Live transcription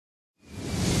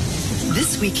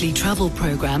weekly travel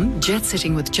program, Jet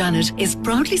Setting with Janet, is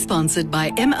proudly sponsored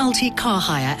by MLT Car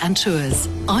Hire and Tours.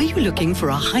 Are you looking for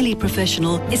a highly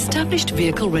professional, established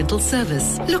vehicle rental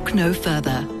service? Look no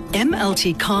further.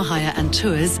 MLT Car Hire and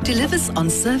Tours delivers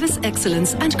on service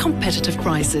excellence and competitive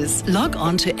prices. Log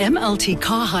on to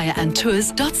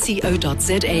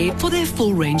mltcarhireandtours.co.za for their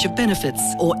full range of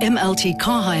benefits, or MLT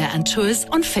Car Hire and Tours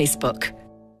on Facebook.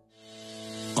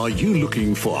 Are you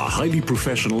looking for a highly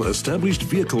professional established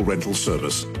vehicle rental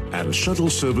service and shuttle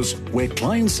service where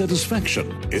client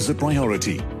satisfaction is a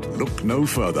priority? Look no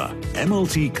further.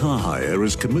 MLT Car Hire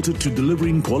is committed to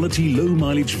delivering quality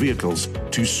low-mileage vehicles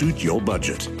to suit your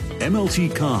budget.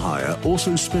 MLT Car Hire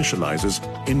also specializes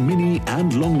in mini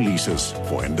and long leases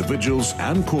for individuals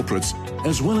and corporates,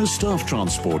 as well as staff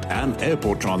transport and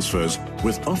airport transfers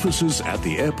with offices at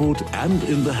the airport and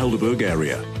in the Helderberg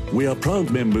area. We are proud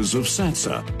members of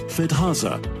SATSA,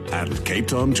 FedHasa and Cape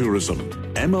Town Tourism.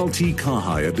 MLT Car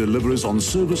Hire delivers on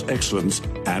service excellence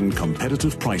and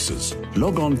competitive prices.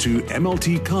 Log on to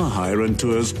MLT Car Hire and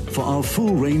Tours for our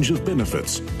full range of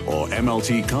benefits, or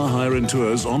MLT Car Hire and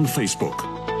Tours on Facebook.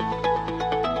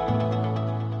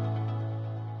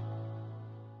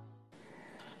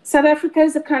 South Africa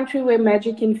is a country where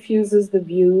magic infuses the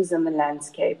views and the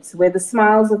landscapes, where the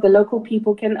smiles of the local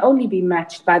people can only be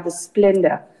matched by the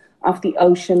splendor of the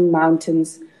ocean,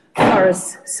 mountains,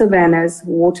 forests, savannas,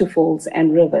 waterfalls,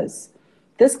 and rivers.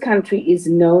 This country is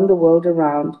known the world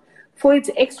around for its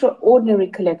extraordinary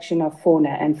collection of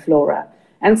fauna and flora,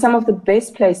 and some of the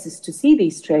best places to see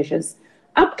these treasures,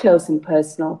 up close and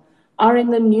personal, are in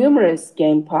the numerous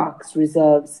game parks,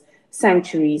 reserves,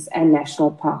 sanctuaries, and national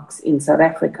parks in South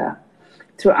Africa.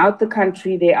 Throughout the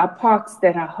country, there are parks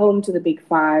that are home to the big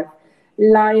five: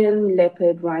 lion,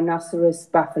 leopard, rhinoceros,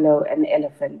 buffalo, and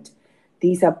elephant.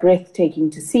 These are breathtaking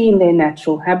to see in their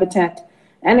natural habitat,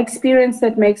 an experience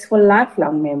that makes for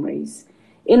lifelong memories.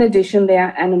 In addition, there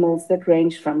are animals that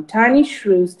range from tiny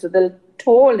shrews to the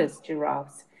tallest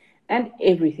giraffes and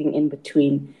everything in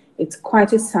between. It's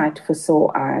quite a sight for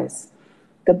sore eyes.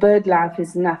 The bird life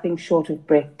is nothing short of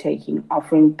breathtaking,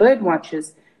 offering bird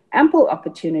watchers ample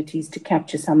opportunities to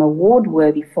capture some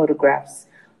award-worthy photographs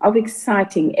of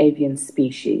exciting avian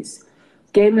species.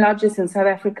 Game lodges in South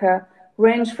Africa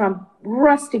range from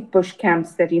rustic bush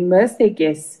camps that immerse their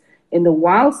guests in the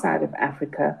wild side of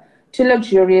Africa to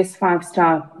luxurious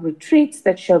five-star retreats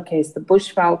that showcase the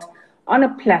bushveld on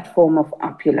a platform of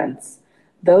opulence.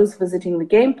 Those visiting the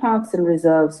game parks and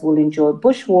reserves will enjoy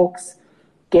bushwalks,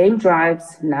 game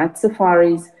drives, night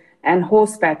safaris, and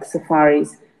horseback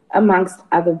safaris, amongst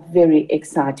other very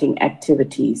exciting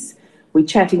activities. We're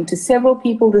chatting to several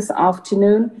people this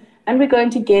afternoon, and we're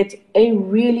going to get a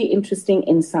really interesting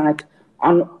insight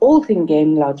on all things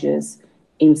game lodges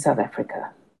in South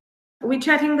Africa. We're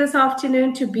chatting this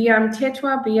afternoon to Bia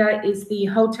Mtetwa. Bia is the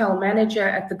hotel manager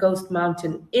at the Ghost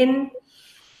Mountain Inn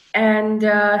and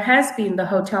has been the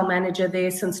hotel manager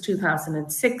there since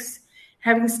 2006.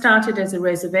 Having started as a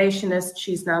reservationist,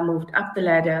 she's now moved up the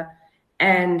ladder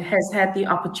and has had the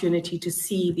opportunity to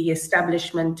see the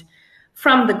establishment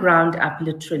from the ground up,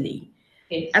 literally.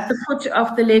 Yes. At the foot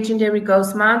of the legendary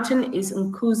Ghost Mountain is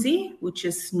Umkhuze, which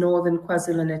is northern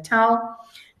KwaZulu-Natal,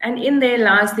 and in there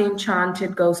lies the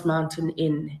enchanted Ghost Mountain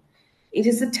Inn. It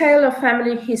is a tale of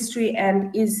family history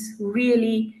and is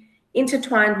really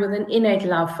intertwined with an innate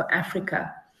love for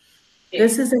Africa.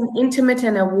 This is an intimate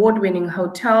and award-winning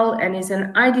hotel and is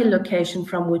an ideal location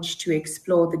from which to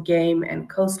explore the game and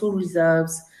coastal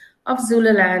reserves of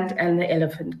Zululand and the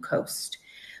Elephant Coast.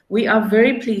 We are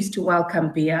very pleased to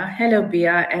welcome Bia. Hello,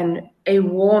 Bia, and a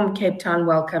warm Cape Town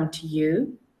welcome to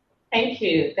you. Thank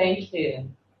you. Thank you.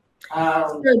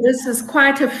 So this is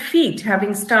quite a feat,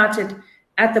 having started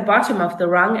at the bottom of the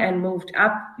rung and moved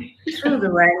up through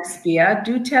the ranks, Bia.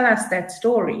 Do tell us that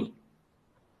story.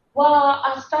 Well,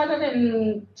 I started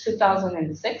in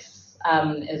 2006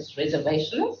 as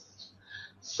reservationist.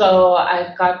 So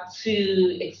I got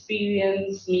to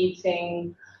experience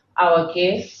meeting our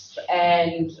guests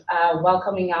and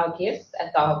welcoming our guests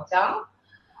at the hotel.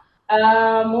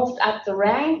 Moved up the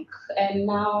rank and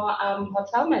now I'm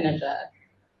hotel manager.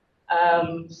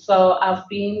 So I've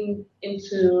been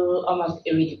into almost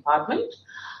every department,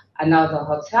 another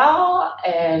hotel,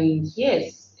 and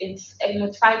yes, it's an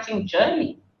exciting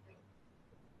journey.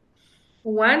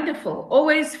 Wonderful.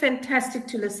 Always fantastic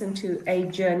to listen to a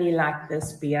journey like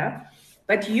this, Bia.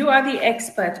 But you are the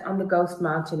expert on the Ghost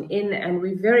Mountain Inn, and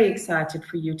we're very excited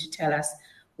for you to tell us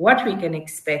what we can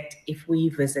expect if we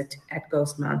visit at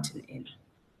Ghost Mountain Inn.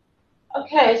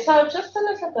 Okay, so just a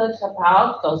little bit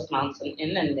about Ghost Mountain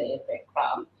Inn and their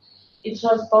background. It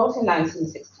was built in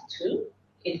 1962.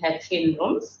 It had 10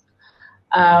 rooms.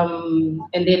 and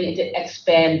then it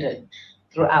expanded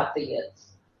throughout the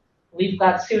years. We've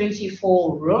got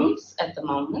 74 rooms at the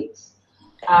moment.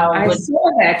 I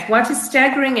saw that. What a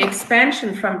staggering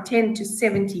expansion from 10 to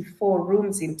 74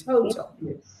 rooms in total.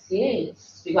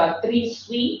 Yes. We got 3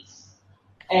 suites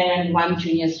and 1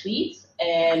 junior suite.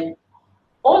 And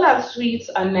all our suites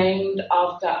are named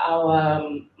after our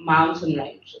mountain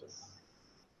ranges,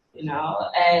 you know,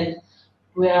 and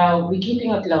we're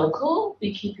keeping it local,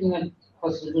 we're keeping it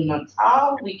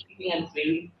KwaZulu-Natal, we're keeping it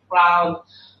very proud,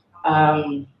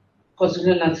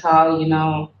 KwaZulu-Natal, you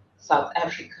know, South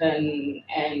African,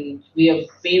 and we are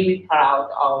very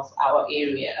proud of our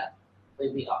area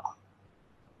where we are.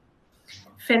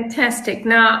 Fantastic.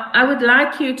 Now, I would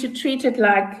like you to treat it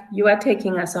like you are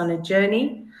taking us on a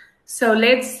journey. So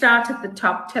let's start at the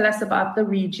top. Tell us about the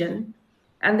region,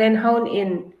 and then hone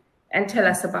in and tell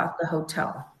us about the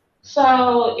hotel.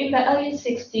 So in the early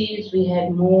 60s, we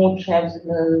had more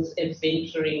travelers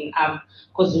adventuring up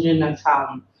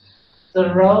KwaZulu-Natal.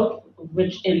 The road,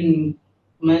 which in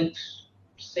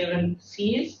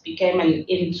mid-70s became an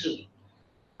into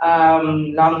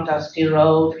long dusty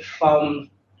road from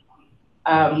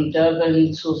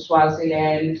Durban to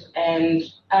Swaziland, and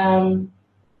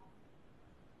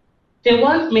there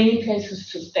weren't many places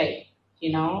to stay,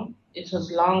 you know. It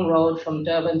was long road from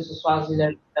Durban to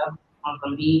Swaziland,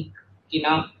 Mozambique, you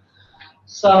know.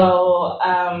 So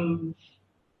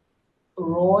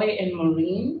Roy and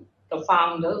Maureen, the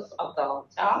founders of the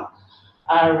hotel,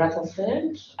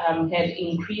 Rutherford, had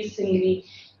increasingly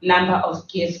number of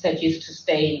guests that used to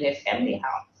stay in their family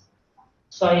house.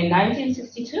 So in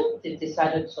 1962, they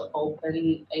decided to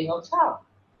open a hotel.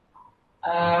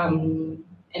 And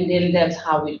then that's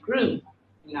how it grew,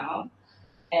 you know.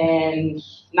 And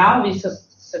now we're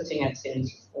sitting at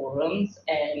 74 rooms,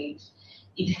 and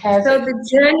it has... So the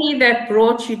journey that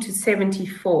brought you to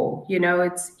 74, you know,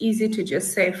 it's easy to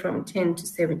just say from 10 to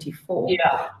 74.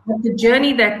 Yeah. But the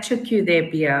journey that took you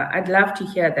there, Bia, I'd love to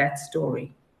hear that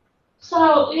story.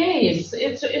 So, yes,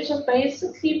 it's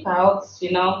basically about,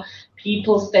 you know,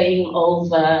 people staying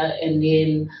over, and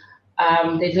then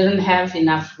they didn't have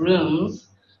enough rooms.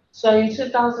 So in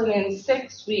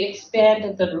 2006, we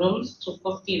expanded the rooms to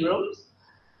 50 rooms,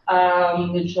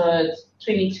 which was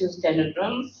 22 standard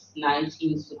rooms,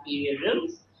 19 superior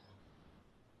rooms,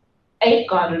 8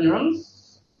 garden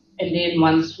rooms, and then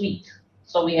 1 suite.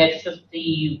 So we had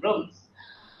 50 rooms.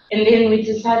 And then we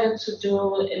decided to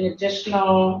do an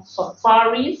additional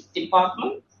safaris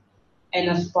department and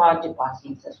a spa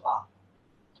department as well.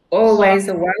 Always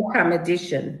a welcome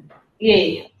addition.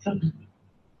 Yeah.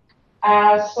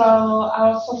 So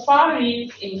our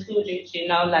safaris included, you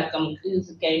know, like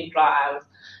Mkhuzi Game Drive,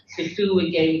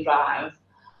 Sihluwe Game Drive.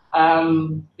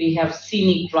 We have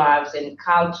scenic drives and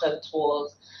culture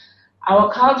tours.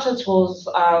 Our culture tours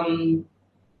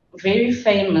very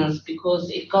famous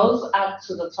because it goes up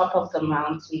to the top of the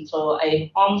mountain to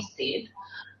a homestead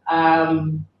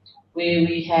where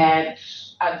we had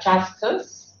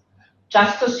Justice.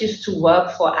 Justice used to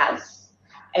work for us,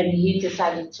 and he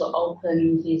decided to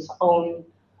open his own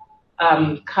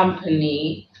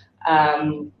company,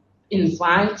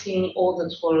 inviting all the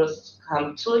tourists to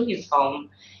come to his home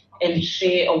and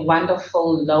share a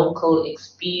wonderful local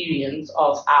experience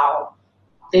of how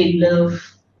they live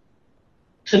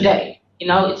today. You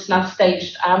know, it's not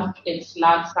staged up, it's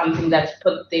not something that's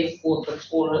put there for the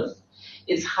tourists.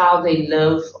 It's how they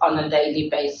live on a daily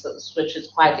basis, which is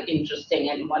quite interesting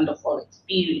and wonderful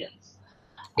experience.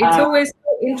 It's always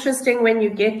so interesting when you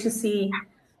get to see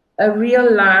a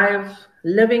real live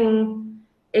living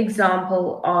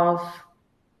example of,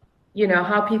 you know,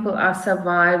 how people are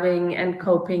surviving and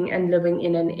coping and living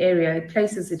in an area. It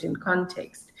places it in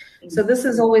context. So this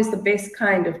is always the best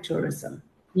kind of tourism.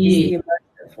 Yeah. The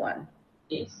immersive one.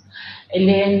 Yes. And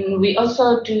then we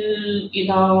also do, you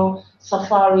know,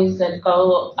 safaris that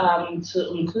go to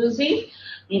Mkhuzi.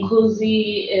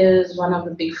 Mkhuzi is one of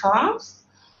the big farms.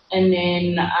 And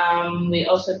then we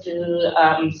also do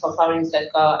safaris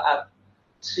that go up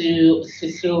to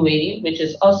Sihluwe, which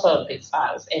is also a big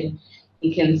farm. And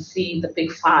you can see the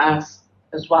big farms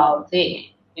as well there,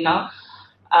 you know.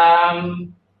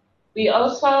 We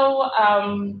also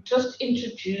just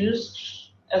introduced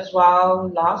as well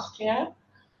last year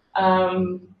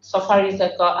safaris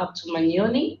that go up to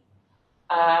Manyoni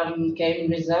Game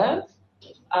Reserve,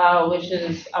 which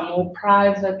is a more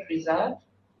private reserve,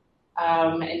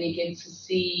 and you get to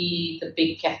see the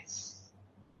big cats,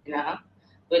 you know,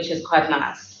 which is quite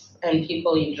nice, and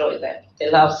people enjoy that. They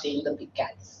love seeing the big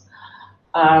cats.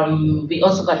 We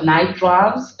also got night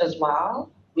drives as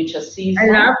well, which are season.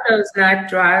 I love those night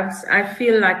drives. I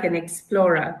feel like an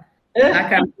explorer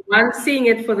Like I'm seeing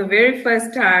it for the very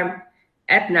first time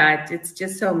at night. It's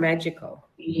just so magical.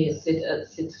 Yes, it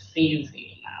is. It's very,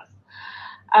 very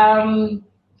nice.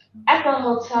 At the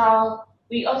hotel,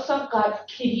 we also got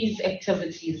kiddies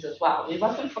activities as well. We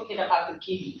mustn't forget about the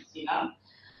kiddies, you know.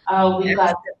 We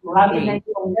got running.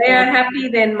 They are happy,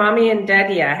 then mommy and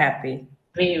daddy are happy.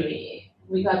 Very.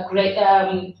 We got great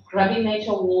grubby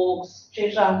nature walks,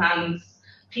 treasure hunts,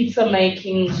 pizza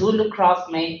making, Zulu craft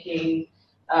making,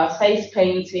 face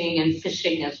painting, and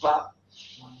fishing as well.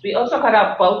 We also got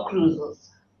our boat cruises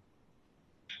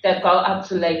that go up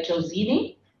to Lake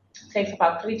Josini. It takes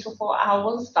about 3 to 4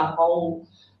 hours, the whole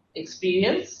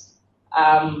experience.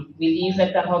 We leave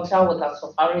at the hotel with our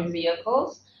safari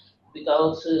vehicles. We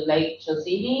go to Lake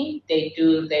Josini. They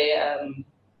do their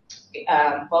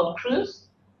boat cruise,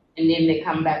 and then they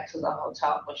come back to the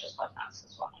hotel, which is quite nice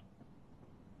as well.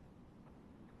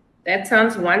 That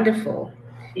sounds wonderful.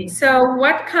 So,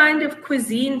 what kind of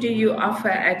cuisine do you offer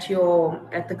at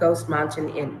the Ghost Mountain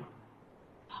Inn?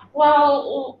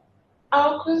 Well,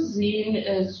 our cuisine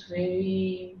is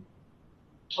very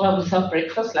well. We serve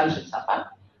breakfast, lunch, and supper.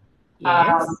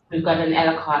 Yes. We've got an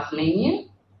a la carte menu.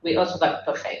 We also got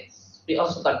buffets. We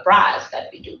also got braais that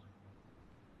we do.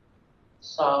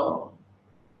 So,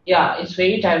 yeah, it's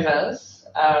very diverse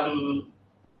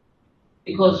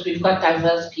because we've got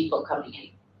diverse people coming in.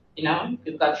 You know,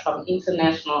 we've got from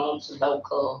international to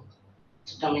local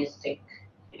to domestic.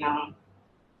 You know,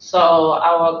 so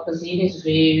our cuisine is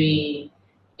very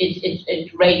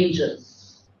it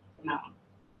ranges. You know.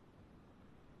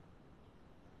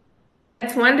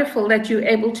 It's wonderful that you're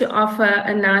able to offer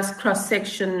a nice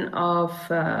cross-section of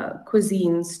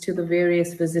cuisines to the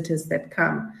various visitors that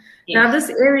come. Yes. Now, this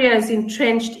area is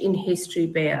entrenched in history,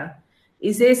 Bea.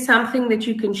 Is there something that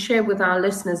you can share with our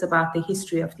listeners about the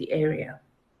history of the area?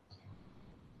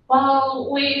 Well,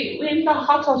 we're in the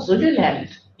heart of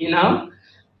Zululand, you know.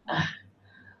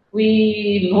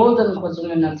 We northern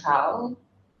KwaZulu-Natal.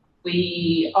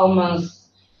 We almost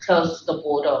close to the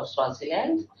border of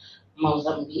Swaziland,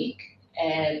 Mozambique.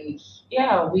 And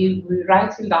yeah, we're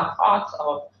right in the heart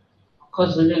of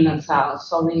KwaZulu-Natal.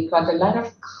 So we got a lot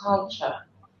of culture,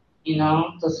 you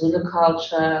know, the Zulu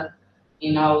culture,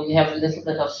 you know, we have a little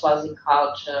bit of Swazi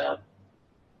culture,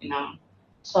 you know.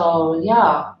 So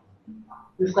yeah,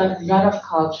 we've got a lot of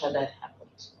culture that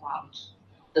happens around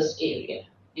this area,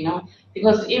 you know,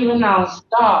 because even our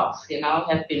staff, you know,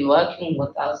 have been working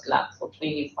with us like for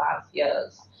 25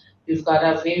 years. We've got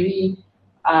a very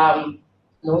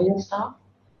loyal staff,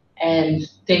 and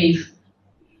they've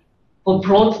were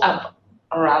brought up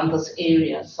around this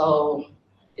area. So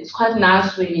it's quite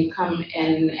nice when you come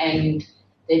in and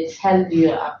they tell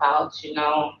you about, you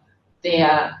know,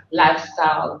 their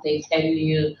lifestyle. They tell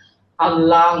you how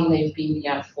long they've been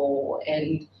here for,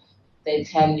 and they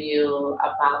tell you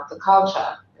about the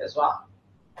culture as well.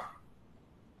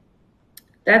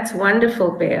 That's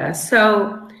wonderful, Bea.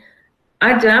 So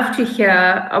I'd love to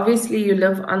hear, obviously you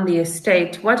live on the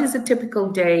estate. What is a typical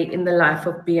day in the life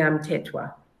of Bea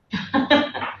Mthethwa?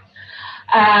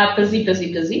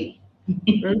 Busy.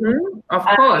 Mm-hmm. Of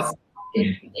course.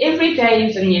 Every day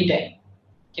is a new day,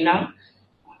 you know.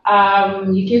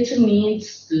 You get to meet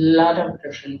a lot of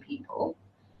different people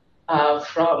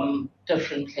from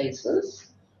different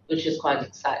places, which is quite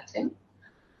exciting.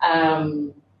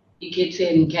 You get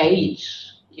to engage,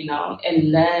 you know,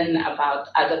 and learn about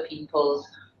other people's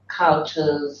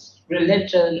cultures,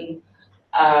 religion,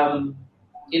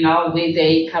 you know, where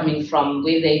they coming from,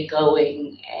 where they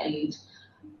going, and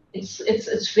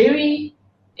it's very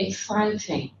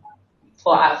exciting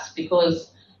for us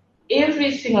because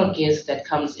every single guest that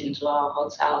comes into our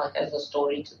hotel has a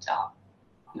story to tell.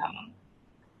 You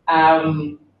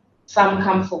know? Some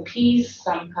come for peace,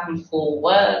 some come for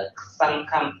work, some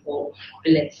come for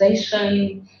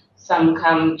relaxation, some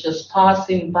come just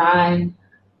passing by.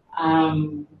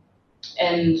 And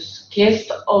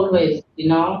guests always, you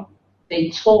know, they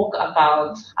talk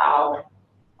about how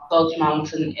Ghost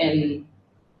Mountain Inn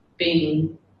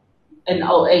being an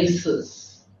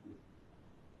oasis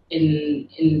in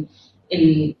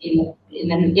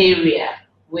an area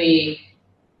where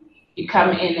you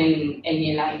come in and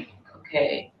you're like,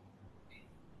 okay,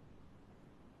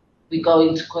 we go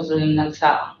into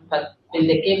KwaZulu-Natal, but when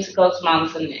they get to Ghost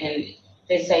Mountain Inn,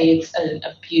 they say it's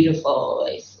a beautiful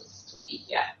oasis to be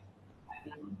here.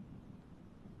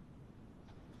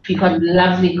 We got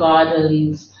lovely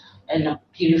gardens and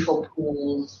beautiful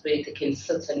pools where they can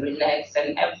sit and relax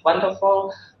and have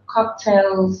wonderful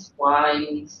cocktails,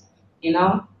 wines, you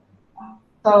know.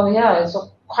 So yeah, it's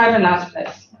quite a nice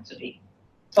place to be.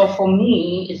 So for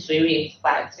me, it's very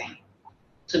exciting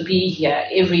to be here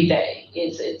every day.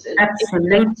 It's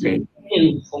Absolutely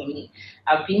new for me.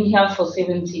 I've been here for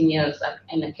 17 years,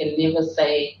 and I can never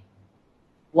say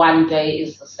one day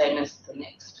is the same as the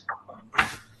next.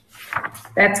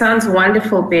 That sounds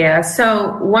wonderful, Bea.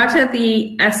 So what are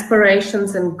the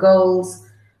aspirations and goals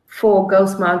for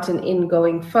Ghost Mountain Inn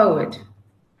going forward?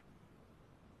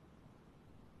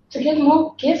 To get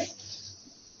more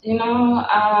guests,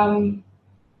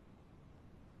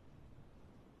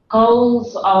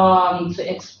 goals are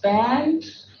to expand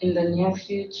in the near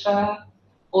future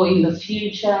or in the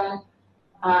future,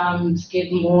 to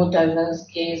get more diverse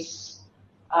guests,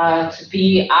 to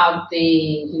be out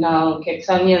there, Cape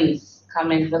Townians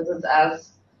come and visit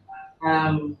us.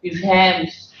 We've had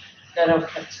a lot of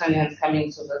Cape Townians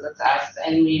coming to visit us,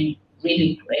 and we're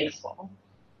really grateful.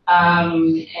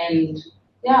 And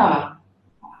yeah,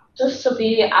 just to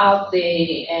be out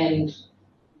there, and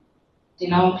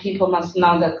people must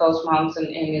know that Ghost Mountain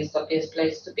Inn is the best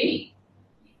place to be.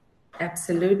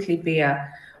 Absolutely, Bea.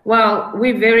 Well,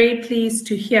 we're very pleased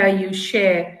to hear you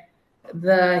share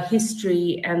the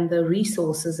history and the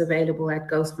resources available at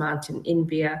Ghost Mountain Inn,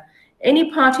 Bea.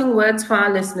 Any parting words for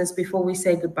our listeners before we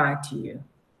say goodbye to you?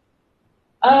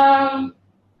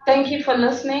 Thank you for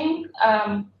listening,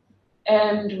 and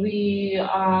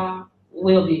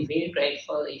we'll be very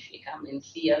grateful if you come and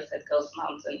see us at Ghost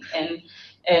Mountain Inn,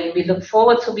 and we look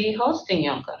forward to be hosting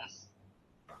you guys.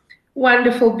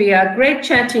 Wonderful, Bea. Great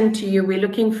chatting to you. We're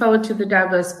looking forward to the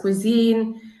diverse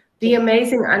cuisine, the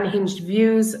amazing unhinged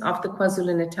views of the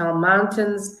KwaZulu-Natal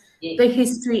mountains, the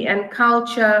history and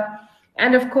culture,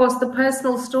 and of course the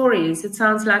personal stories. It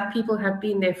sounds like people have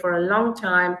been there for a long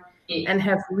time and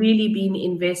have really been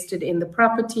invested in the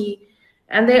property.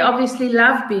 And they obviously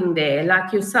love being there,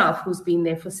 like yourself, who's been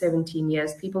there for 17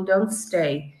 years. People don't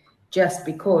stay just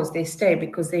because. They stay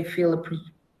because they feel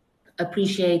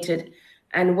appreciated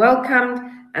and welcomed,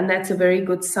 and that's a very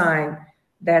good sign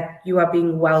that you are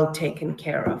being well taken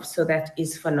care of. So that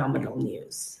is phenomenal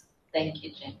news. Thank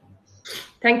you, Jen.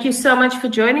 Thank you so much for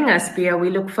joining us, Bea.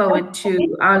 We look forward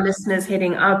to our listeners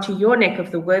heading out to your neck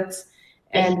of the woods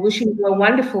and wishing you a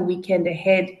wonderful weekend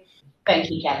ahead. Thank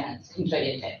you, Janet. Enjoy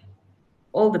your day.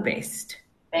 All the best.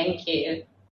 Thank you.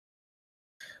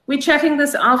 We're chatting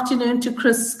this afternoon to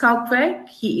Chris Skalkwyk.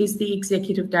 He is the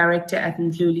Executive Director at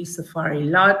Mdluli Safari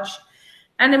Lodge.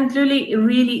 And Mdluli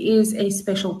really is a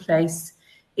special place.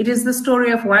 It is the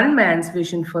story of one man's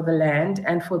vision for the land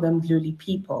and for the Mdluli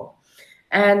people.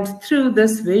 And through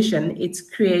this vision, it's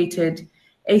created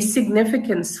a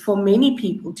significance for many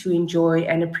people to enjoy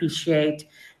and appreciate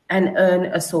and earn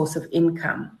a source of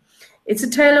income. It's a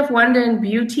tale of wonder and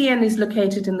beauty and is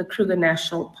located in the Kruger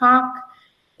National Park.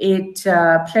 It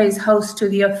plays host to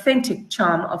the authentic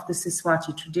charm of the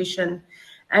Siswati tradition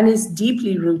and is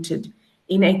deeply rooted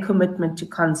in a commitment to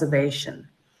conservation.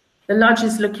 The lodge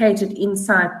is located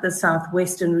inside the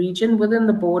southwestern region within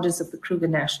the borders of the Kruger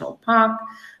National Park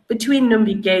between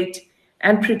Numbi Gate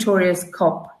and Pretoria's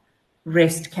Kop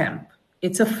Rest Camp.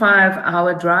 It's a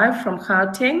 5-hour drive from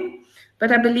Gauteng,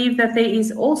 but I believe that there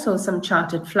is also some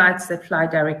chartered flights that fly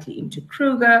directly into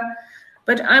Kruger.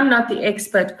 But I'm not the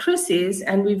expert, Chris is,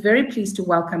 and we're very pleased to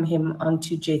welcome him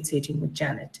onto Jet Setting with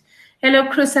Janet. Hello,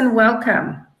 Chris, and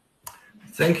welcome.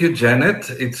 Thank you, Janet.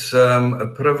 It's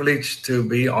a privilege to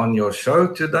be on your show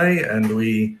today, and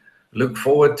we look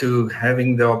forward to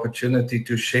having the opportunity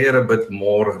to share a bit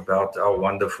more about our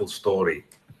wonderful story.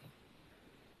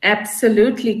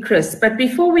 Absolutely, Chris. But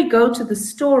before we go to the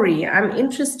story, I'm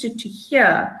interested to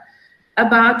hear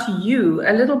about you,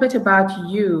 a little bit about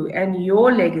you and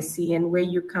your legacy and where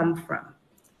you come from.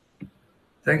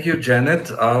 Thank you, Janet.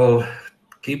 I'll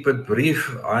keep it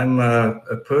brief. I'm a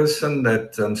person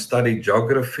that studied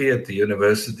geography at the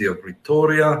University of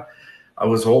Pretoria. I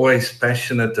was always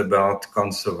passionate about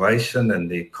conservation and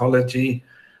the ecology,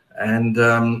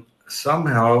 and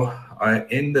somehow I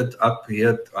ended up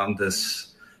here on this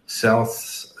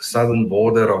southern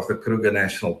border of the Kruger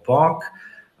National Park,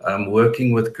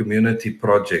 working with community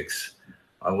projects.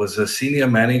 I was a senior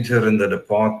manager in the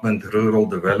Department of Rural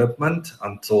Development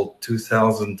until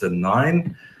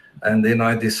 2009. And then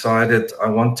I decided I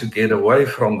want to get away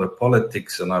from the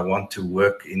politics and I want to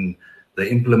work in the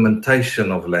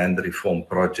implementation of land reform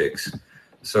projects.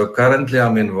 So currently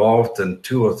I'm involved in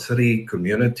 2 or 3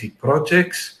 community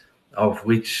projects, of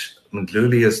which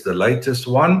Mdluli is the latest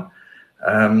one.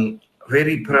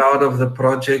 Very proud of the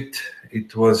project.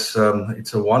 It's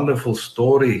a wonderful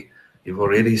story. You've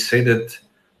already said it,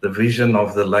 the vision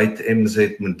of the late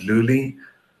MZ Mdluli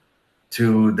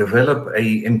to develop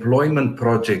an employment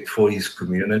project for his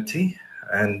community.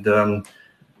 And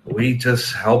we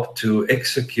just helped to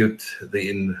execute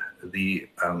the the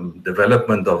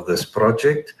development of this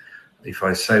project. If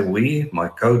I say we, my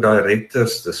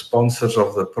co-directors, the sponsors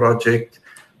of the project,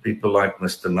 people like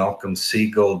Mr. Malcolm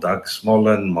Siegel, Doug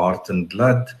Smollen, Martin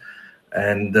Gludd,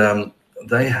 and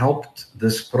they helped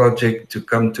this project to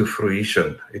come to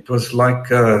fruition. It was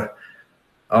like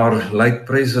our late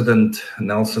President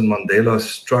Nelson Mandela's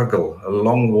struggle, a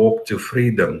long walk to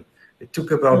freedom. It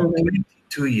took about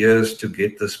 22 years to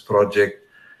get this project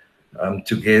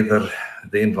together,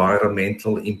 the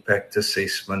environmental impact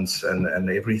assessments and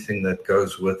everything that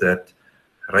goes with that,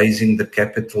 raising the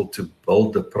capital to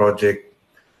build the project.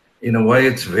 In a way,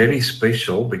 it's very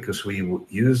special because we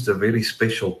used a very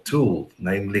special tool,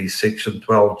 namely Section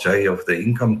 12J of the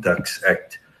Income Tax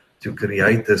Act, to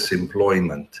create this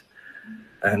employment.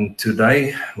 And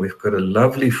today, we've got a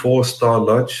lovely 4-star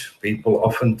lodge. People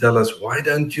often tell us, why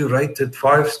don't you rate it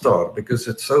 5-star? Because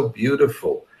it's so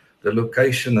beautiful. The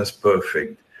location is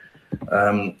perfect.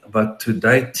 But to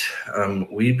date,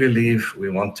 we believe we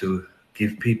want to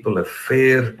give people a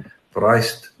fair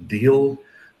priced deal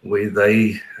where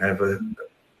they have an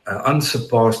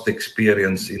unsurpassed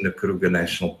experience in the Kruger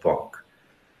National Park.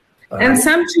 And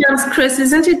sometimes, Chris,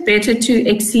 isn't it better to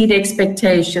exceed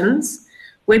expectations,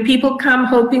 where people come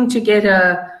hoping to get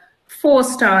a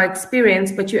 4-star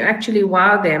experience, but you actually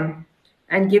wow them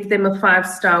and give them a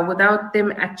 5-star without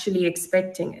them actually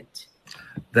expecting it?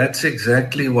 That's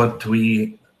exactly what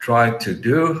we try to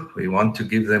do. We want to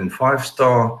give them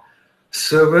 5-star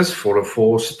service for a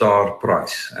 4-star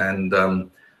price.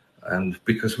 And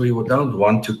because we don't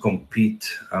want to compete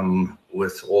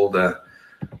with all the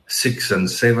 6- and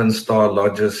 7-star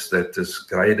lodges that is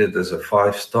graded as a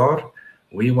 5-star,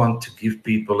 we want to give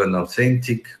people an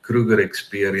authentic Kruger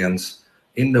experience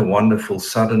in the wonderful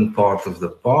southern part of the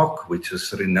park, which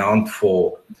is renowned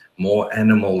for more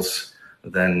animals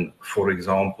than, for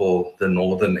example, the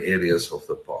northern areas of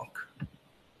the park.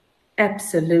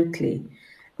 Absolutely.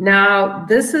 Now,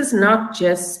 this is not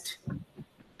just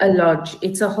a lodge,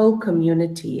 it's a whole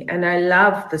community. And I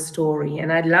love the story,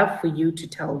 and I'd love for you to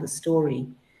tell the story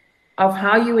of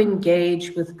how you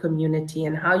engage with community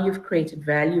and how you've created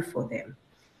value for them.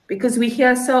 Because we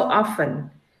hear so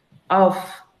often of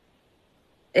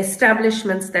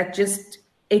establishments that just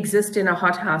exist in a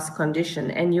hothouse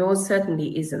condition, and yours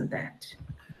certainly isn't that.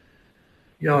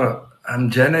 Yeah,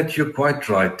 Janet, you're quite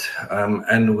right.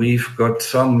 And we've got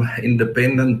some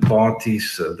independent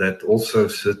parties that also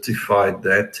certified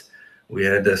that. We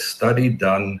had a study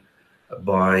done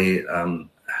by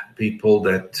people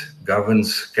that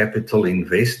governs capital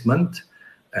investment.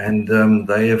 And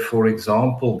they have, for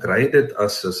example, graded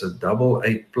us as a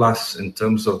AA+ in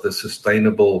terms of the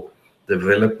Sustainable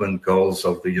Development Goals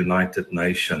of the United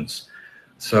Nations.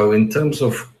 So in terms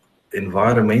of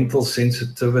environmental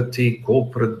sensitivity,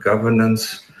 corporate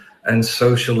governance, and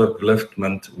social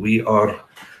upliftment, we are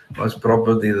most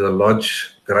probably the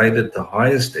lodge graded the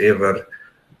highest ever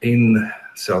in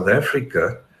South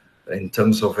Africa in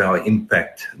terms of our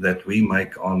impact that we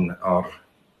make on our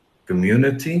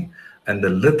community and the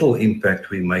little impact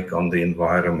we make on the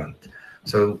environment.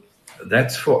 So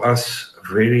that's for us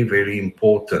very, very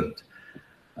important.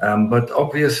 But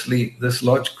obviously, this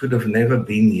lodge could have never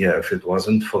been here if it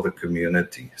wasn't for the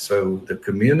community. So the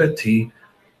community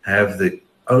have the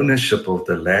ownership of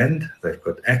the land, they've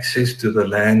got access to the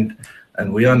land,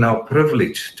 and we are now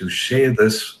privileged to share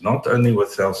this not only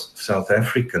with South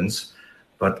Africans,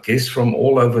 but guests from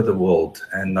all over the world.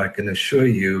 And I can assure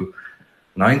you,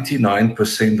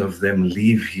 99% of them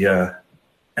leave here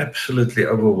absolutely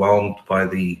overwhelmed by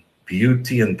the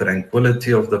beauty and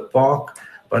tranquility of the park,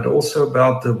 but also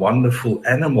about the wonderful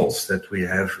animals that we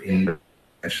have in the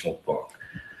national park.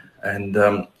 And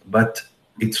but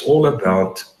it's all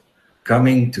about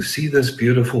coming to see this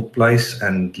beautiful place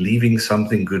and leaving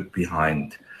something good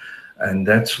behind. And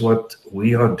that's what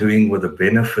we are doing with the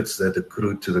benefits that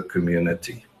accrue to the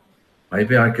community.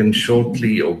 Maybe I can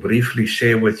shortly or briefly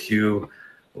share with you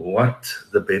what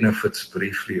the benefits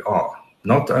briefly are.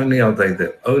 Not only are they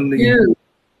the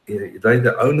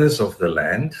owners of the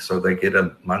land, so they get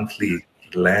a monthly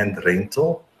land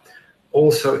rental.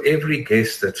 Also, every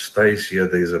guest that stays here,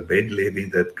 there's a bed levy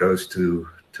that goes to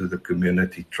the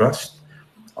community trust.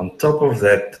 On top of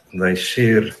that, they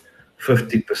share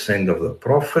 50% of the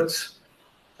profits.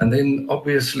 And then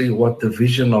obviously what the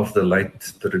vision of the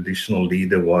late traditional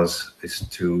leader was is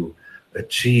to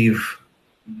achieve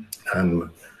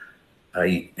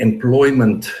a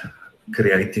employment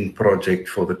creating project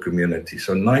for the community.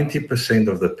 So 90%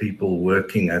 of the people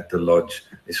working at the lodge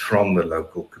is from the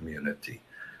local community.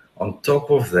 On top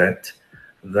of that,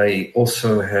 they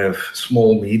also have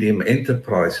small, medium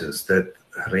enterprises that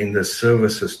render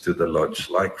services to the lodge,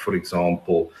 like, for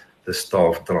example, the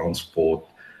staff transport,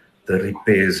 the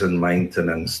repairs and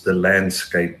maintenance, the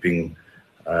landscaping,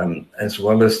 as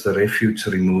well as the refuge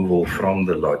removal from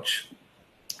the lodge.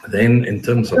 Then in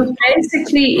terms of... So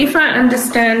basically, if I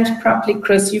understand properly,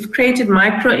 Chris, you've created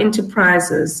micro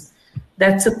enterprises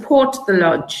that support the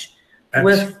lodge.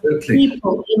 Absolutely. With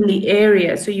people in the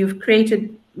area. So you've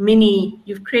created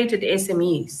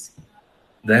SMEs.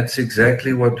 That's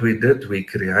exactly what we did. We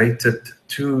created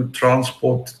 2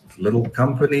 transport little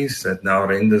companies that now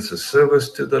renders a service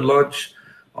to the lodge.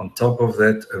 On top of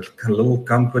that, a little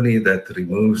company that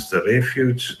removes the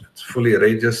refuge. It's fully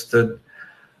registered.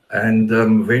 And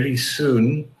very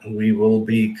soon, we will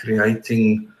be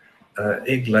creating an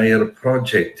egg layer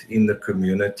project in the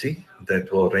community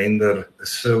that will render a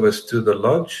service to the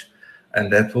lodge,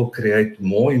 and that will create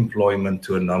more employment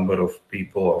to a number of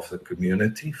people of the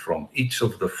community from each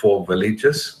of the 4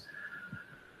 villages.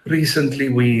 Recently,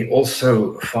 we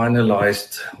also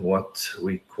finalized what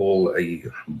we call a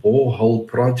borehole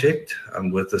project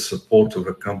with the support of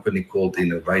a company called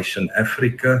Innovation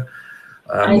Africa.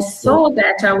 I saw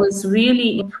that. I was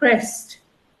really impressed.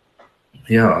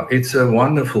 Yeah, it's a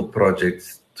wonderful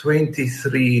project.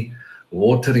 23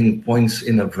 watering points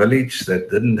in a village that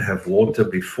didn't have water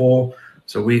before.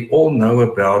 So we all know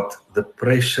about the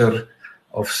pressure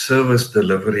of service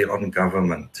delivery on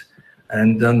government.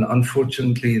 And then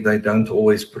unfortunately, they don't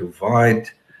always provide.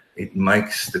 It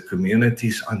makes the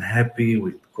communities unhappy.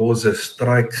 It causes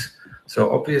strikes.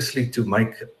 So obviously, to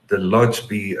make the lodge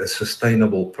be a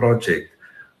sustainable project,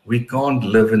 we can't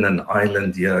live in an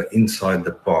island here inside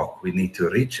the park. We need to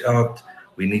reach out.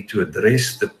 We need to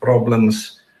address the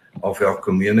problems of our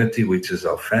community, which is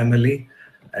our family.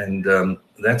 And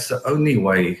that's the only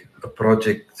way a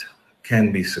project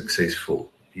can be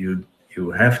successful. You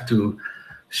have to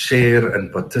share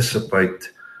and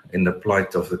participate in the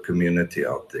plight of the community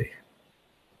out there.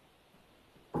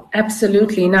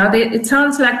 Absolutely. Now, it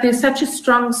sounds like there's such a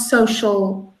strong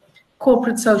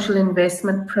corporate social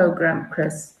investment program,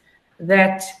 Chris,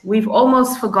 that we've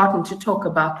almost forgotten to talk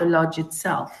about the lodge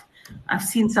itself. I've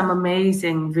seen some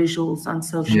amazing visuals on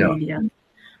social media.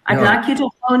 I'd like you to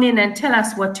hone in and tell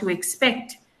us what to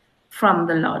expect from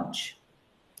the lodge.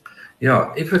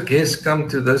 Yeah, if a guest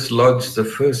comes to this lodge, the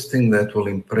first thing that will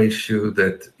impress you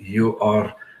that you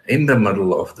are in the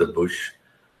middle of the bush.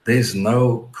 There's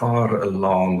no car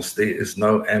alarms, there is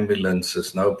no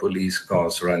ambulances, no police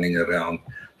cars running around.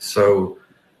 So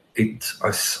I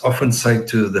often say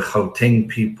to the Gauteng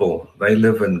people, they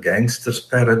live in gangster's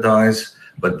paradise,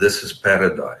 but this is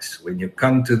paradise. When you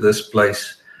come to this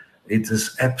place, it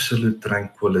is absolute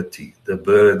tranquility. The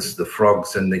birds, the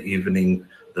frogs in the evening,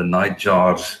 the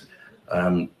nightjars,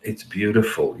 it's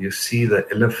beautiful. You see the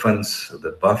elephants,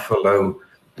 the buffalo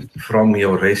from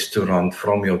your restaurant,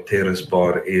 from your terrace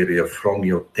bar area, from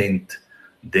your tent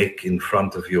deck in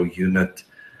front of your unit.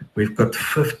 We've got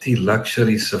 50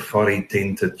 luxury safari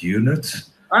tented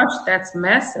units. Gosh, that's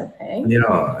massive, eh?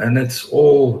 Yeah, and it's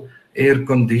all air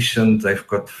conditioned. They've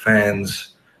got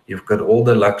fans. You've got all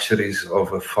the luxuries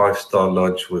of a 5-star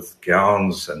lodge with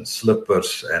gowns and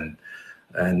slippers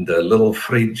and a little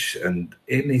fridge and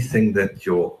anything that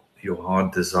your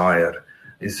heart desire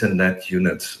is in that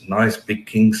unit. Nice big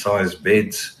king-size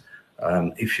beds.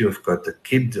 If you've got a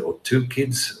kid or 2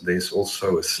 kids, there's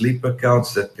also a sleeper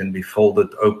couch that can be folded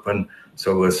open,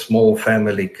 so a small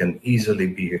family can easily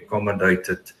be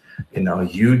accommodated in our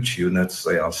huge units.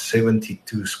 They are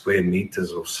 72 square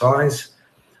meters of size.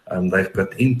 They've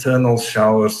got internal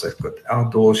showers, they've got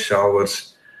outdoor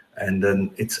showers, and then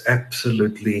it's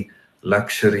absolutely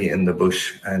luxury in the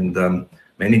bush. And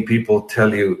many people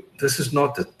tell you, this is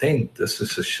not a tent, this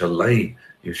is a chalet.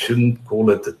 You shouldn't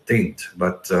call it a tent.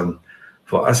 But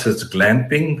for us, it's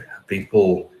glamping.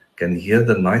 People can hear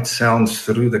the night sounds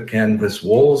through the canvas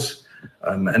walls,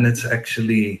 and it's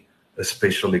actually a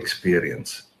special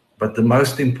experience. But the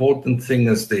most important thing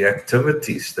is the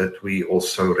activities that we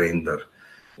also render,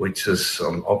 which is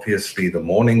obviously the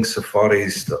morning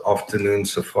safaris, the afternoon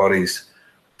safaris,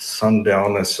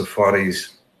 sundowner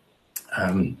safaris.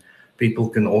 People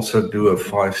can also do a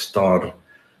 5-star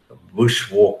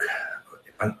bushwalk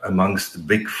amongst the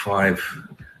big 5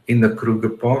 in the Kruger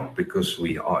Park, because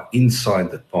we are inside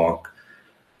the park.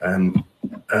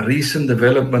 A recent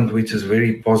development which is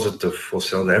very positive for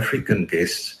South African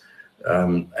guests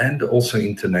and also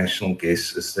international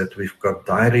guests is that we've got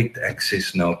direct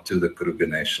access now to the Kruger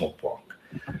National Park.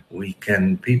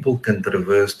 People can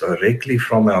traverse directly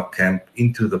from our camp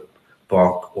into the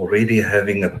park, already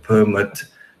having a permit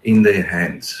in their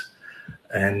hands.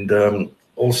 And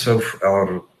also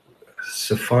our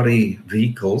safari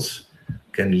vehicles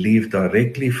can leave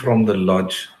directly from the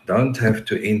lodge, don't have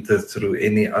to enter through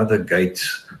any other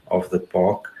gates of the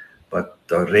park, but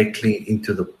directly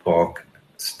into the park,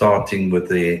 starting with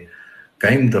the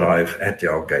game drive at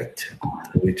our gate,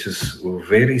 which is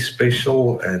very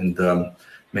special. And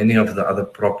many of the other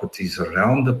properties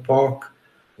around the park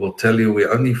will tell you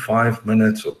we're only 5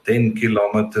 minutes or 10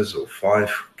 kilometers or 5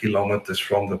 kilometers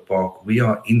from the park. We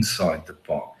are inside the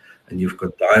park, and you've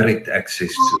got direct access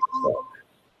to the park.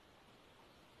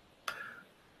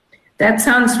 That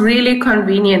sounds really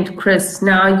convenient, Chris.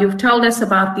 Now, you've told us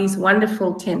about these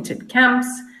wonderful tented camps.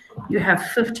 You have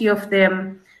 50 of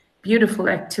them, beautiful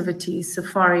activities,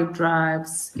 safari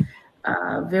drives,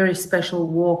 very special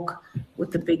walk with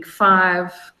the Big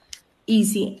Five,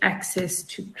 easy access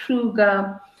to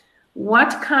Kruger.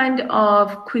 What kind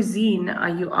of cuisine are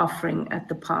you offering at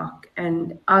the park?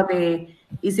 And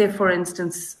is there, for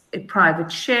instance, a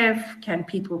private chef? Can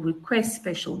people request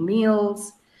special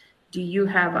meals? Do you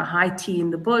have a high tea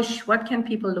in the bush? What can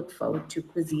people look forward to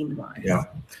cuisine-wise? Yeah.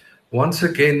 Once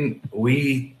again,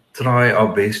 we try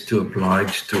our best to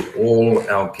oblige to all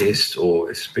our guests,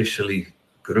 or especially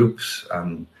groups'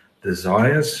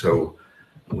 desires. So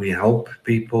we help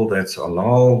people that's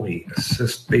halal. We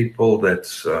assist people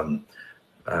that's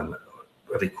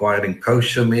requiring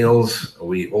kosher meals.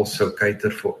 We also cater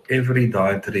for every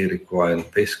dietary requirement,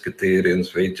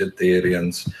 pescatarians,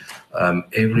 vegetarians.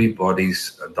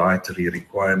 Everybody's dietary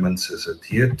requirements is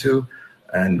adhered to,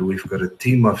 and we've got a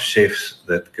team of chefs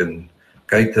that can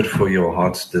cater for your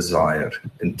heart's desire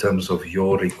in terms of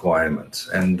your requirements.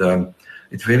 And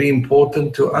it's very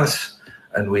important to us,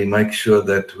 and we make sure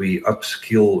that we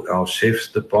upskill our chefs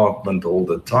department all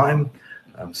the time,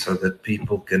 so that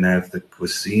people can have the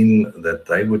cuisine that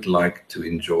they would like to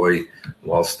enjoy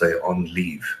whilst they're on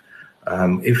leave.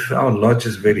 If our lodge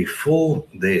is very full,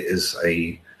 there is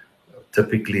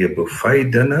typically a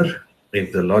buffet dinner.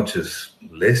 If the lodge is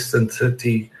less than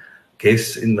 30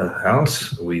 guests in the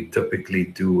house, we typically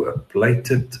do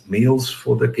plated meals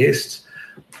for the guests,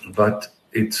 but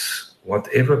it's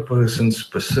whatever person's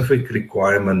specific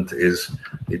requirement is.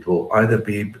 It will either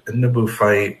be in the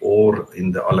buffet or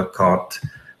in the a la carte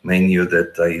menu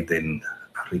that they then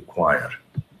require.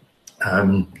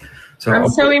 I'm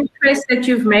so impressed that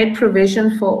you've made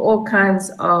provision for all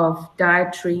kinds of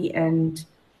dietary and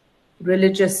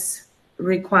religious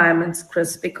requirements,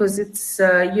 Chris, because it's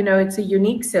it's a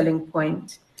unique selling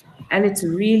point, and it's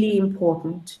really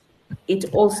important.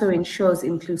 It also ensures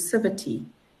inclusivity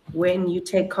when you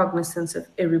take cognizance of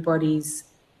everybody's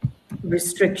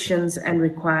restrictions and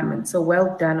requirements. So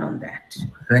well done on that.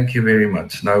 Thank you very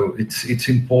much. No, it's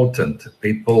important.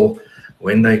 People,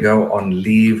 when they go on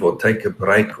leave or take a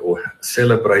break or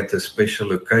celebrate a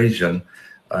special occasion,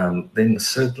 then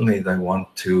certainly they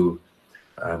want to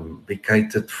be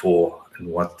catered for and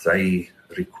what they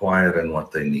require and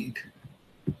what they need.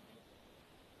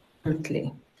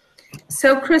 Absolutely.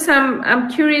 So, Chris, I'm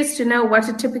curious to know what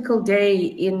a typical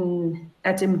day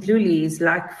at Mdluli is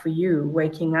like for you,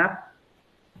 waking up.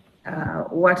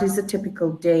 What is a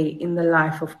typical day in the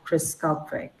life of Chris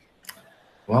Skalkwyk?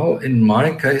 Well, in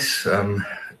my case,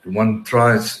 one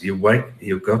tries,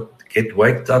 get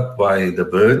waked up by the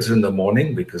birds in the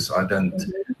morning, because I don't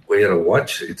wear a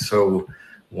watch. It's so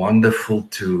wonderful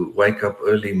to wake up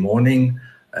early morning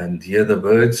and hear the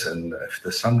birds, and if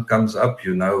the sun comes up,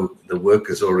 you know the work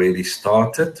has already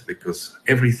started, because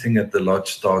everything at the lodge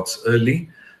starts early.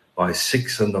 By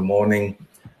 6 in the morning,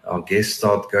 our guests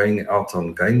start going out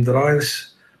on game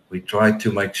drives. We try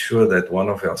to make sure that one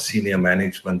of our senior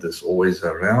management is always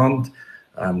around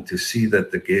to see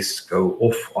that the guests go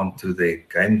off onto their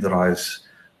game drives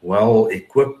well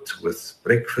equipped with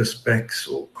breakfast packs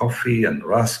or coffee and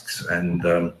rusks, and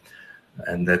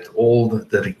that all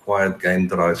the required game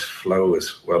drives flow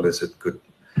as well as it could.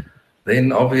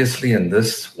 Then obviously in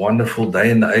this wonderful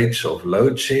day and age of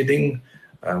load shedding,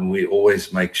 we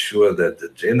always make sure that the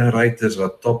generators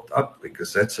are topped up,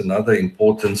 because that's another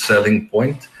important selling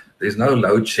point. There's no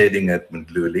load shedding at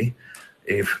Mdluli.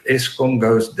 If Eskom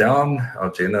goes down, our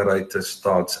generator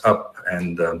starts up,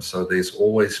 and so there's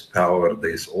always power,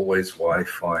 there's always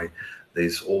Wi-Fi,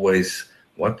 there's always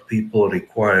what people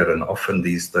require, and often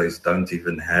these days don't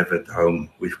even have at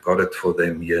home. We've got it for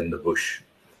them here in the bush.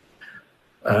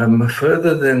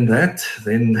 Further than that,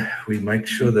 then we make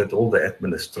sure that all the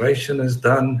administration is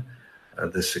done,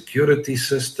 the security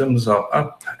systems are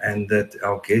up, and that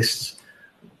our guests'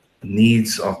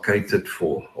 needs are catered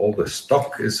for. All the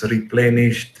stock is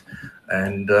replenished,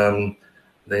 and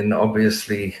then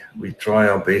obviously we try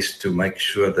our best to make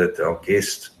sure that our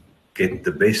guests get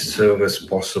the best service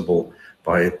possible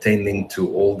by attending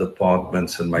to all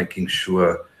departments and making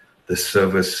sure the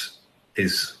service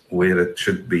is where it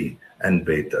should be and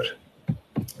better.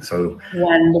 So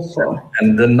wonderful.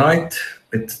 And the night,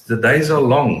 the days are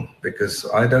long because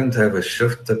I don't have a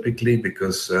shift typically,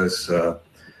 because as a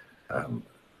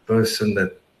person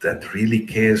that really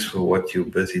cares for what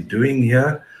you're busy doing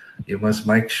here, you must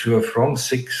make sure from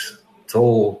 6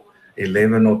 till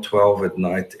 11 or 12 at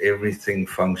night, everything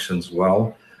functions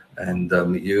well. And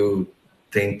you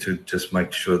tend to just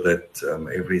make sure that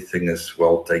everything is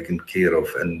well taken care of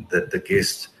and that the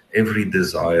guest, every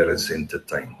desire is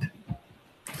entertained.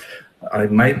 I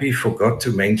maybe forgot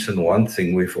to mention one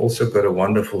thing. We've also got a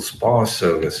wonderful spa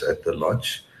service at the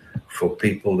lodge for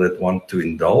people that want to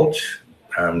indulge.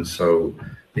 So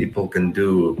people can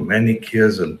do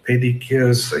manicures and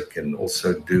pedicures. They can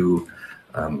also do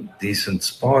decent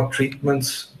spa treatments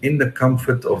in the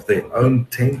comfort of their own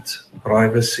tent,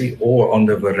 privacy, or on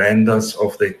the verandas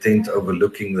of their tent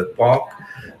overlooking the park,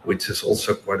 which is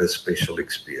also quite a special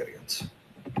experience.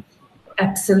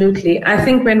 Absolutely. I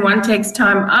think when one takes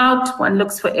time out, one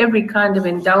looks for every kind of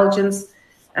indulgence,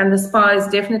 and the spa is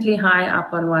definitely high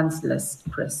up on one's list,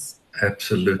 Chris.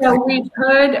 Absolutely. So we've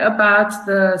heard about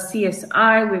the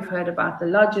CSI, we've heard about the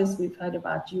lodges, we've heard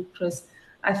about you, Chris.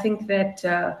 I think that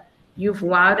you've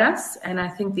wowed us, and I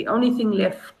think the only thing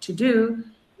left to do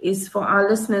is for our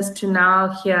listeners to now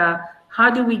hear,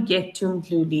 how do we get to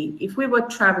Mdluli? If we were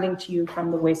traveling to you from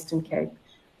the Western Cape,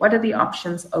 what are the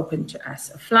options open to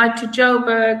us? A flight to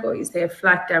Joburg, or is there a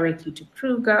flight directly to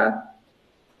Kruger?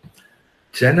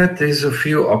 Janet, there's a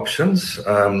few options.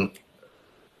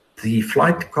 The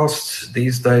flight costs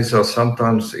these days are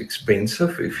sometimes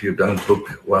expensive if you don't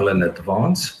book well in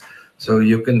advance. So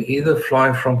you can either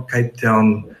fly from Cape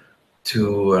Town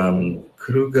to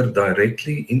Kruger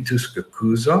directly into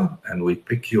Skukuza, and we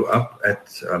pick you up at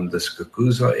the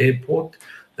Skukuza airport.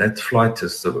 That flight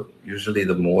is usually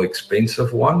the more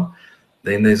expensive one.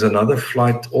 Then there's another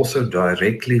flight also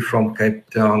directly from Cape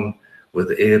Town with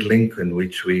Airlink,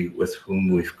 with whom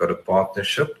we've got a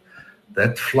partnership.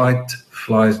 That flight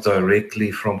flies directly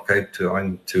from Cape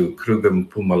Town to Kruger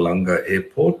Mpumalanga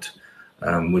Airport,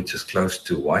 which is close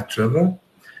to White River.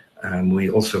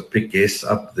 We also pick guests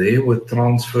up there with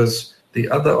transfers. The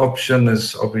other option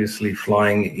is obviously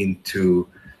flying into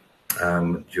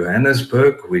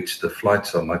Johannesburg, which the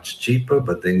flights are much cheaper,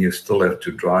 but then you still have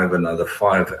to drive another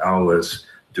 5 hours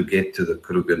to get to the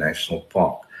Kruger National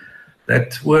Park.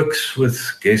 That works with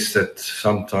guests that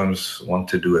sometimes want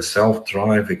to do a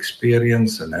self-drive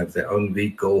experience and have their own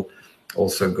vehicle,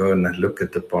 also go and look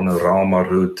at the panorama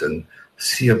route and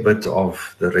see a bit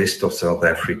of the rest of South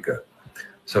Africa.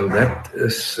 So that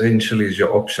essentially is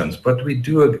your options. But we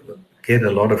do get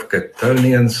a lot of Cape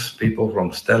Townians, people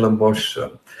from Stellenbosch,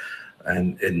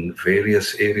 and in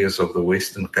various areas of the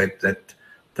Western Cape that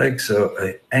takes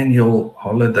an annual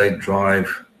holiday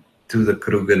drive to the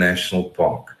Kruger National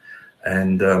Park.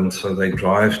 And so they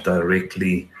drive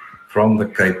directly from the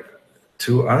Cape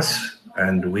to us,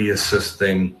 and we assist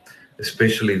them,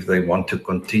 especially if they want to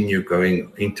continue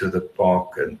going into the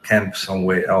park and camp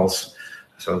somewhere else.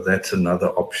 So that's another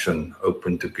option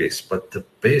open to guests. But the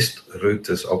best route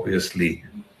is obviously,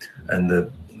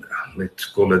 and let's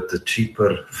call it the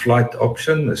cheaper flight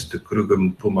option, is to Kruger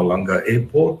Mpumalanga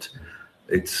Airport.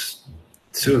 It's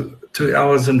 2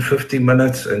 hours and 50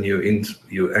 minutes, and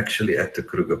you're actually at the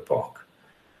Kruger Park.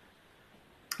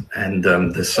 And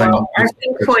the same. Well, I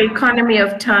think for economy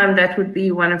of time, that would be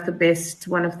one of the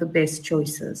best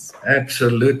choices.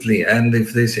 Absolutely. And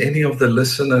if there's any of the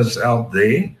listeners out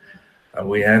there,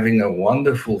 we're having a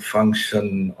wonderful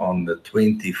function on the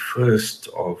 21st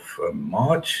of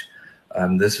March.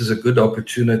 This is a good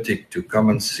opportunity to come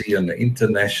and see an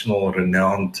international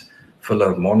renowned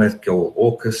philharmonical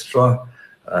orchestra.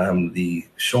 The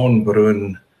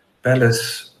Schönbrunn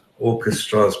Palace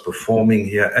Orchestra is performing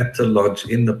here at the lodge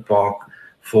in the park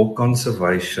for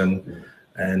conservation.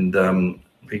 And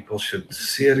people should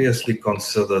seriously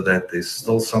consider that there's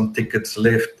still some tickets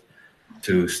left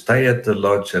to stay at the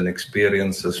lodge and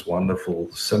experience this wonderful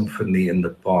symphony in the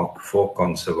park for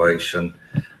conservation.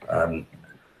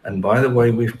 And by the way,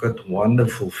 we've got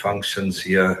wonderful functions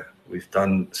here. We've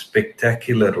done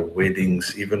spectacular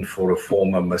weddings, even for a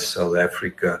former Miss South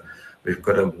Africa. We've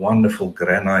got a wonderful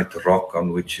granite rock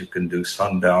on which you can do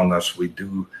sundowners. We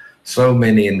do so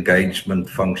many engagement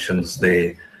functions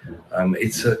there.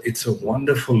 It's a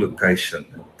wonderful location.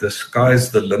 The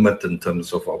sky's the limit in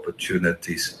terms of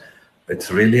opportunities. It's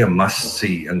really a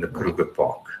must-see in the Kruger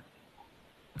Park.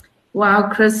 Wow,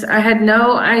 Chris, I had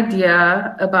no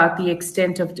idea about the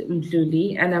extent of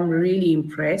Mdluli, and I'm really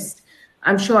impressed.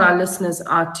 I'm sure our listeners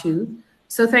are too.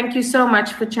 So thank you so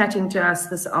much for chatting to us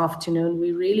this afternoon.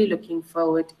 We're really looking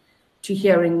forward to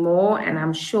hearing more, and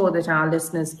I'm sure that our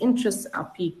listeners' interests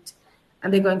are piqued,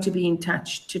 and they're going to be in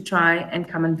touch to try and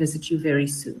come and visit you very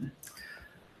soon.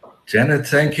 Janet,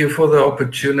 thank you for the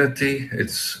opportunity.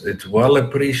 It's well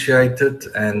appreciated,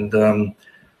 and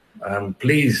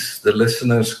please, the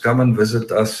listeners, come and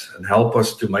visit us and help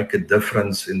us to make a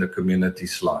difference in the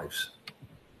community's lives.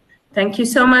 Thank you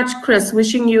so much, Chris.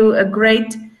 Wishing you a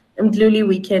great Mdluli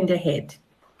weekend ahead.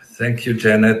 Thank you,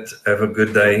 Janet. Have a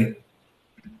good day.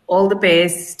 All the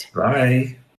best.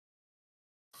 Bye.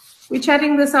 We're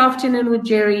chatting this afternoon with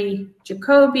Jerry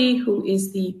Jacoby, who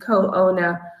is the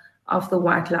co-owner of the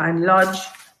White Lion Lodge,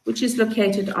 which is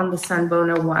located on the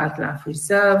Sanbona Wildlife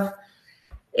Reserve.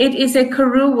 It is a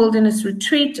Karoo wilderness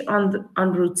retreat on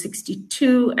Route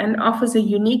 62 and offers a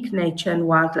unique nature and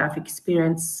wildlife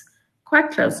experience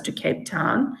quite close to Cape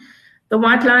Town. The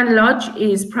White Lion Lodge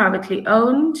is privately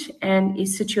owned and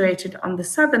is situated on the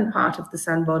southern part of the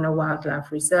Sanbona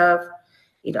Wildlife Reserve.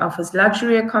 It offers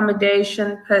luxury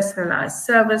accommodation, personalized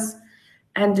service,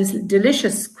 and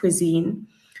delicious cuisine.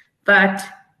 But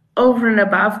over and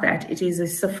above that, it is a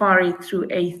safari through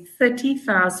a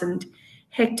 30,000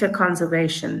 hectare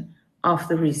conservation of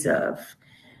the reserve.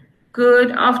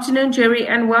 Good afternoon, Jerry,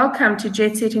 and welcome to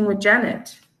Jet Setting with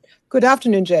Janet. Good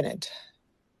afternoon, Janet.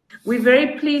 We're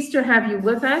very pleased to have you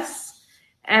with us.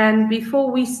 And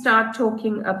before we start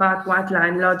talking about White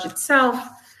Lion Lodge itself,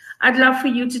 I'd love for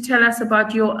you to tell us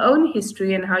about your own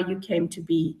history and how you came to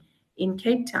be in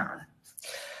Cape Town.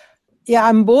 Yeah,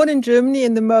 I'm born in Germany,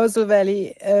 in the Mosel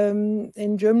Valley,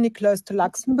 in Germany, close to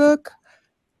Luxembourg.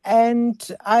 And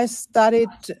I studied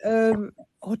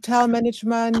hotel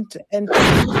management and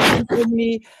in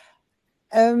Germany.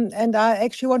 And I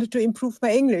actually wanted to improve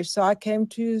my English. So I came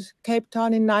to Cape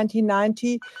Town in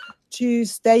 1990 to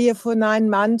stay here for 9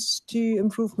 months to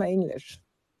improve my English.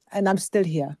 And I'm still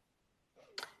here.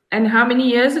 And how many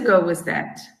years ago was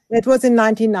that? It was in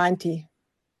 1990.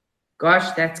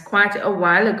 Gosh, that's quite a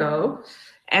while ago.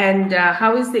 And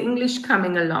how is the English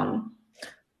coming along?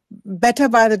 Better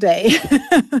by the day.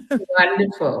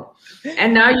 Wonderful.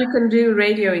 And now you can do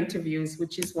radio interviews,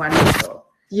 which is wonderful.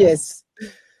 Yes.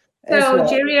 So, well.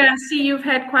 Jerry, I see you've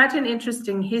had quite an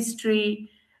interesting history,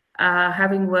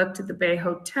 having worked at the Bay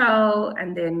Hotel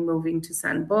and then moving to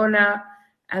Sanbona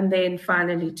and then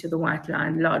finally to the White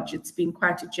Lion Lodge. It's been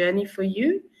quite a journey for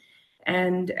you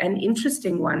and an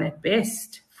interesting one at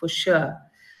best, for sure.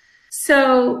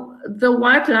 So the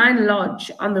White Lion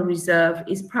Lodge on the reserve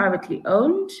is privately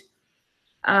owned.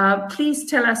 Please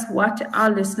tell us what our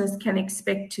listeners can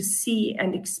expect to see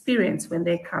and experience when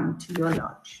they come to your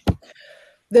lodge.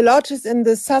 The lodge is in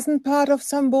the southern part of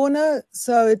Sanbona,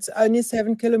 so it's only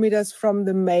 7 kilometers from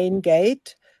the main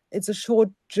gate. It's a short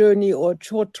journey or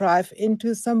short drive into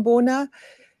Sanbona.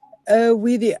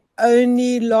 We're the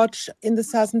only lodge in the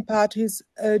southern part who's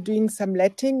doing some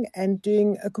letting and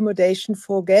doing accommodation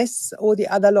for guests. All the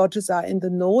other lodges are in the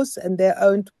north and they're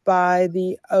owned by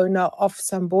the owner of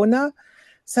Sanbona.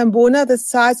 Sanbona, the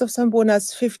size of Sanbona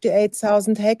is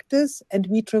 58,000 hectares and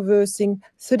we're traversing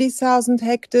 30,000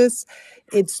 hectares.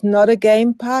 It's not a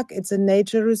game park, it's a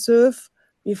nature reserve.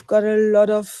 We've got a lot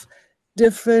of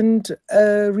different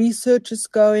researches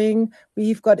going.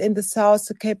 We've got in the south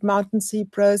the Cape Mountain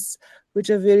cypress, which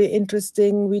are very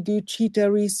interesting. We do cheetah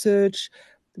research.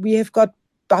 We have got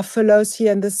buffaloes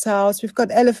here in the south. We've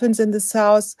got elephants in the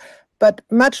south. But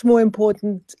much more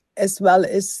important as well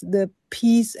is the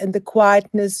peace and the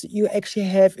quietness you actually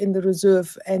have in the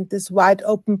reserve and this wide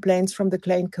open plains from the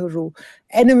Klein Karoo.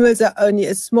 Animals are only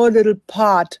a small little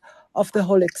part of the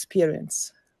whole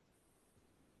experience.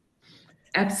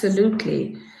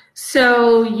 Absolutely.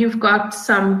 So you've got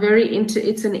some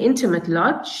it's an intimate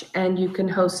lodge and you can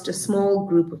host a small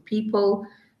group of people.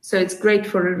 So it's great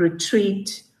for a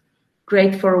retreat,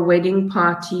 great for a wedding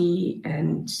party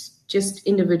and just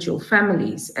individual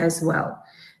families as well.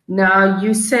 Now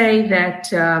you say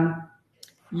that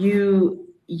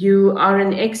you are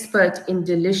an expert in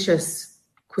delicious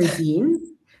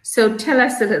cuisine. So tell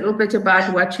us a little bit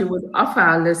about what you would offer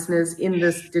our listeners in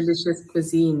this delicious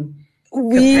cuisine.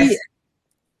 We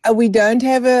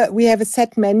have a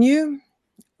set menu,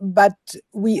 but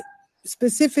we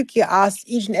specifically ask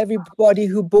each and everybody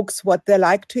who books what they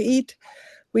like to eat.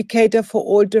 We cater for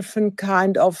all different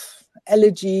kind of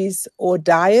allergies or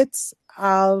diets.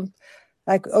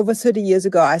 Like over 30 years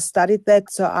ago, I studied that,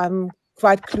 so I'm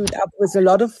quite clued up with a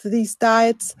lot of these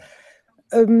diets.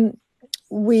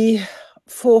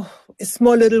 For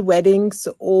small little weddings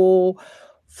or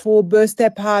for birthday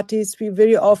parties, we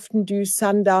very often do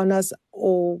sundowners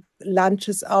or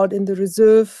lunches out in the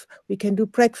reserve. We can do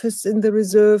breakfast in the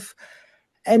reserve.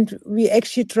 And we're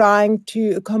actually trying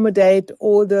to accommodate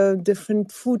all the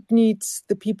different food needs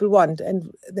the people want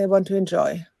and they want to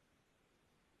enjoy.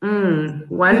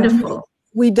 Wonderful.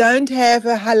 We don't have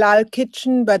a halal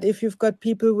kitchen, but if you've got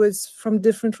people from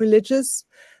different religions,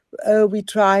 we're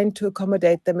trying to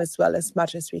accommodate them as well as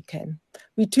much as we can.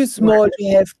 We're too small to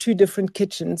have 2 different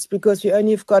kitchens because we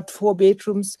only have got 4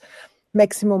 bedrooms,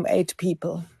 maximum 8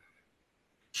 people.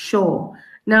 Sure.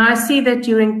 Now, I see that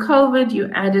during COVID,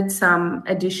 you added some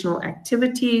additional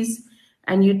activities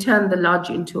and you turned the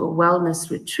lodge into a wellness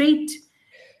retreat.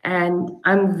 And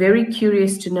I'm very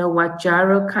curious to know what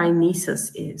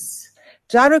gyrokinesis is.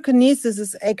 Gyrokinesis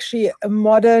is actually a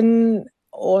modern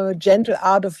or gentle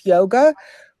art of yoga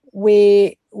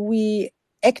where we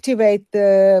activate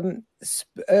the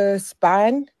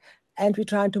spine and we're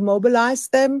trying to mobilize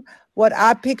them. What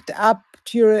I picked up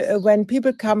when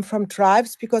people come from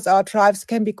tribes, because our tribes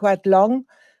can be quite long,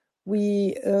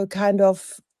 we kind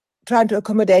of trying to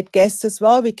accommodate guests as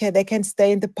well. They can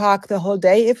stay in the park the whole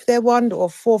day if they want, or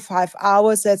 4 or 5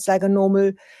 hours. That's like a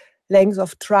normal length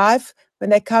of drive.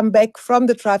 When they come back from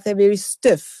the drive, they're very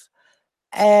stiff,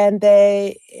 and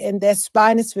their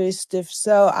spine is very stiff.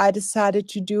 So I decided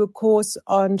to do a course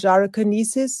on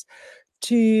gyrokinesis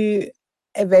to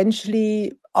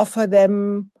eventually offer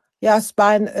them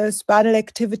spinal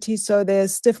activity, so the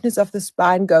stiffness of the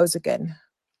spine goes again.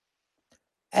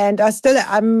 And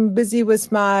I'm busy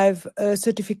with my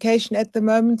certification at the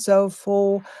moment. So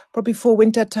probably for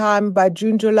winter time, by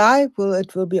June, July,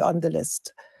 it will be on the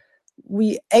list.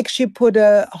 We actually put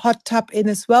a hot tub in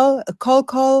as well, a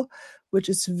kolkol, which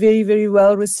is very, very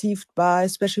well received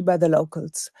especially by the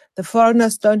locals. The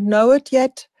foreigners don't know it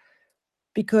yet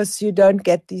because you don't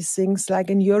get these things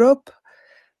like in Europe.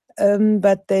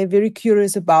 But they're very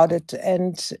curious about it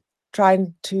and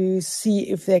trying to see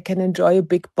if they can enjoy a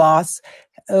big bath,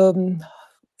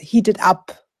 heated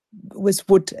up with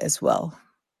wood as well.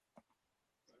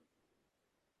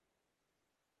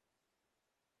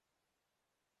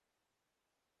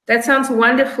 That sounds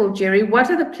wonderful, Jerry. What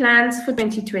are the plans for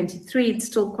 2023? It's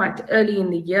still quite early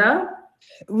in the year.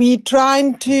 We're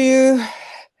trying to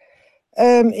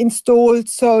install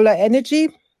solar energy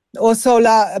or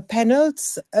solar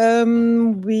panels.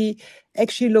 We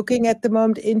actually looking at the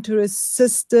moment into a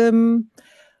system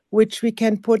which we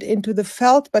can put into the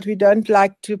veld, but we don't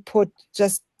like to put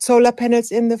just solar panels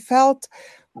in the veld.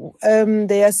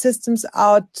 There are systems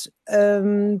out,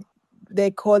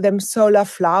 they call them solar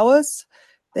flowers.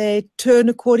 They turn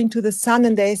according to the sun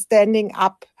and they're standing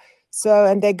up. So,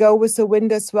 and they go with the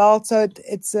wind as well. So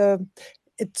it's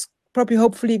probably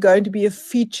hopefully going to be a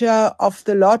feature of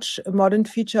the lodge, a modern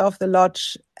feature of the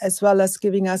lodge, as well as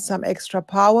giving us some extra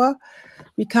power.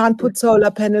 We can't put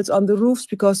solar panels on the roofs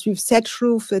because we've thatch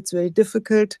roof. It's very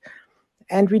difficult.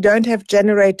 And we don't have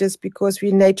generators because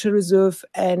we're nature reserve,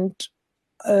 and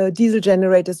diesel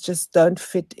generators just don't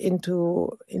fit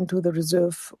into the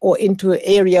reserve or into an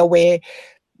area where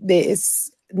there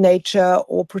is nature,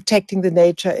 or protecting the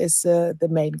nature is the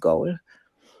main goal.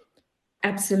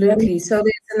 Absolutely. So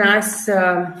there's a nice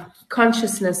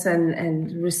consciousness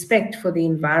and respect for the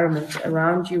environment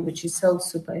around you, which is so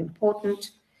super important.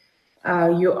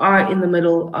 You are in the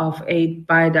middle of a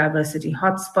biodiversity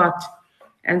hotspot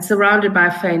and surrounded by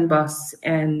fynbos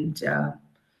and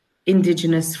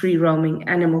indigenous free-roaming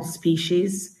animal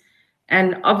species.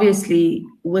 And obviously,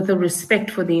 with a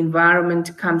respect for the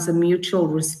environment comes a mutual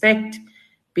respect,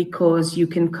 because you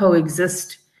can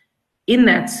coexist in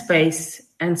that space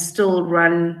and still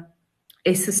run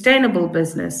a sustainable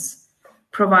business,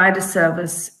 provide a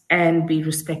service, and be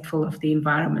respectful of the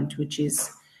environment, which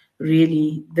is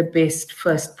really the best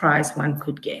first prize one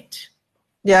could get.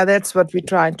 Yeah, that's what we're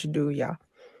trying to do, yeah.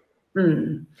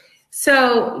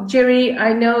 So, Jerry,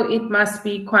 I know it must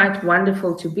be quite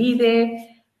wonderful to be there,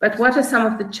 but what are some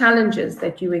of the challenges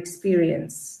that you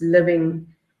experience living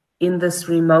in this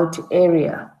remote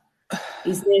area?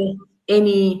 Is there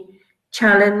any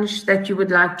challenge that you would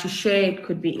like to share? It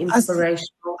could be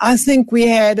inspirational. I think we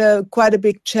had quite a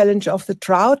big challenge of the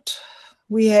drought.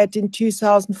 We had in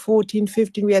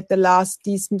 2014-15, we had the last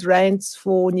decent rains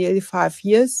for nearly 5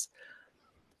 years,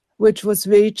 which was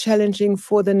very challenging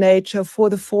for the nature, for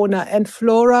the fauna and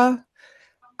flora.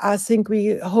 I think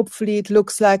hopefully it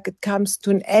looks like it comes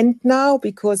to an end now,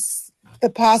 because the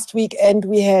past weekend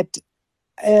we had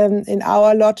in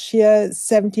our lodge here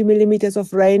 70 millimeters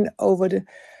of rain over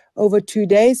 2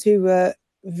 days. We were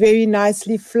very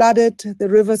nicely flooded. The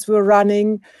rivers were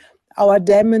running. Our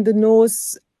dam in the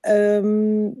north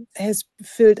has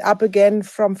filled up again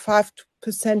from 5%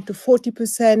 to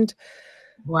 40%.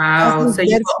 Wow. So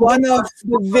that's one of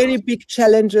the very big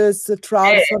challenges, the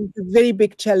trials, one of the very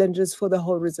big challenges for the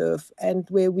whole reserve, and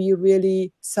where we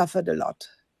really suffered a lot.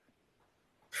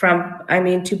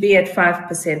 To be at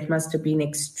 5% must have been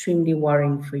extremely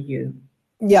worrying for you.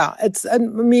 Yeah, it's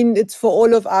for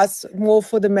all of us, more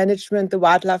for the management, the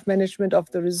wildlife management of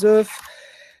the reserve.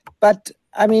 But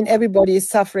everybody is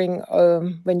suffering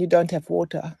when you don't have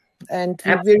water. And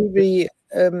we're very,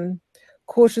 very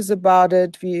cautious about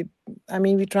it. We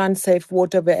try and save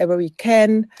water wherever we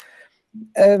can.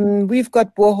 We've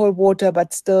got borehole water,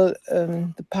 but still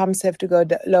the pumps have to go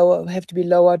lower, have to be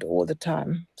lowered all the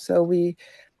time. So we're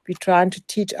trying to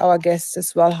teach our guests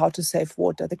as well how to save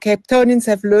water. The Cape Townians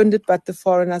have learned it, but a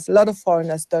lot of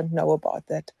foreigners don't know about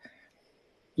that.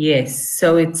 Yes,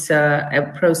 so it's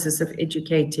a process of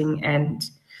educating and,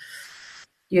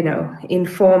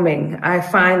 informing. I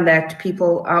find that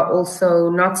people are also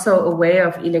not so aware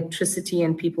of electricity,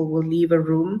 and people will leave a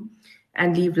room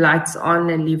and leave lights on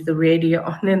and leave the radio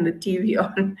on and the TV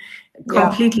on,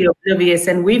 completely oblivious.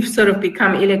 And we've sort of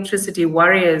become electricity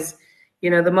warriors.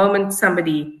 The moment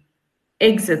somebody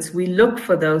exits, we look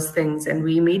for those things and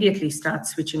we immediately start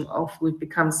switching off. We've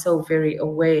become so very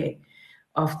aware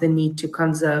of the need to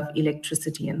conserve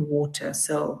electricity and water.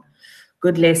 So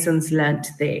good lessons learned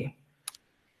there.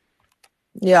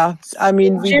 Yeah, we're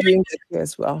doing that here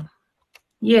as well.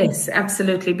 Yes,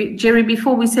 absolutely. Jerry,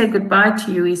 before we say goodbye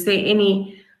to you, is there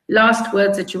any last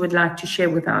words that you would like to share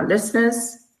with our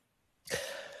listeners?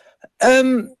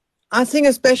 I think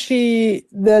especially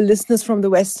the listeners from the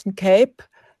Western Cape,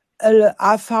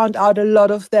 I found out a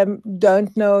lot of them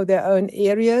don't know their own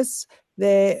areas.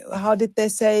 How did they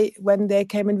say when they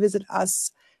came and visit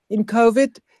us in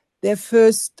COVID,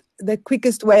 the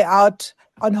quickest way out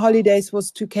on holidays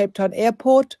was to Cape Town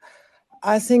Airport.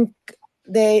 I think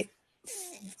they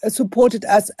supported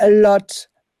us a lot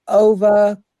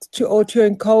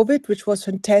during COVID, which was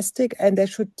fantastic, and they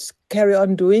should carry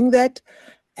on doing that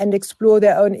and explore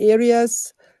their own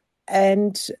areas.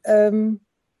 And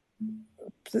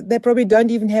they probably don't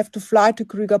even have to fly to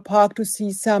Kruger Park to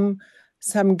see some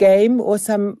game or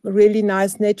some really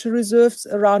nice nature reserves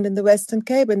around in the Western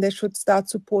Cape, and they should start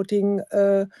supporting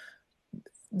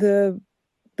the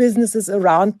businesses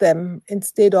around them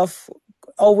instead of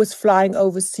always flying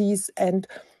overseas and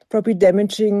probably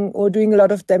damaging or doing a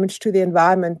lot of damage to the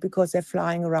environment because they're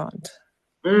flying around.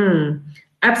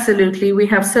 Absolutely. We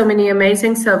have so many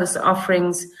amazing service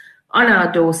offerings on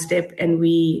our doorstep, and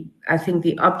I think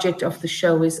the object of the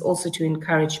show is also to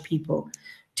encourage people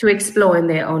to explore in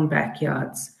their own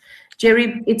backyards.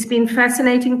 Jerry, it's been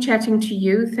fascinating chatting to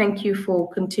you. Thank you for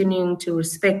continuing to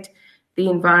respect the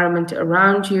environment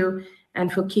around you and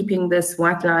for keeping this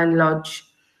White Lion Lodge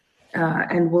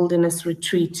and Wilderness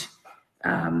Retreat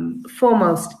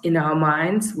foremost in our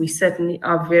minds. We certainly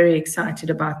are very excited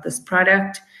about this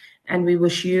product, and we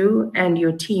wish you and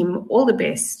your team all the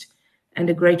best and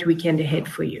a great weekend ahead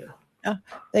for you.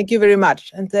 Thank you very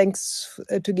much. And thanks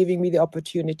to giving me the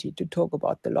opportunity to talk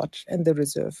about the lodge and the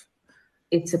reserve.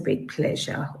 It's a big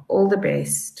pleasure. All the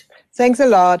best. Thanks a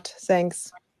lot. Thanks.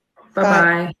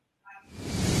 Bye-bye.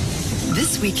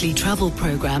 This weekly travel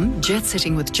program, Jet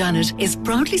Setting with Janet, is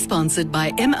proudly sponsored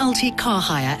by MLT Car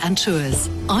Hire and Tours.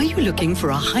 Are you looking for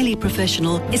a highly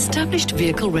professional, established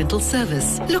vehicle rental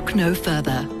service? Look no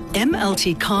further.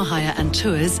 MLT Car Hire and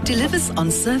Tours delivers on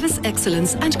service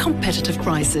excellence and competitive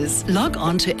prices. Log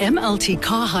on to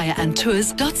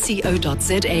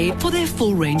mltcarhireandtours.co.za for their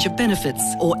full range of benefits,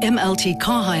 or MLT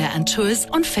Car Hire and Tours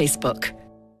on Facebook.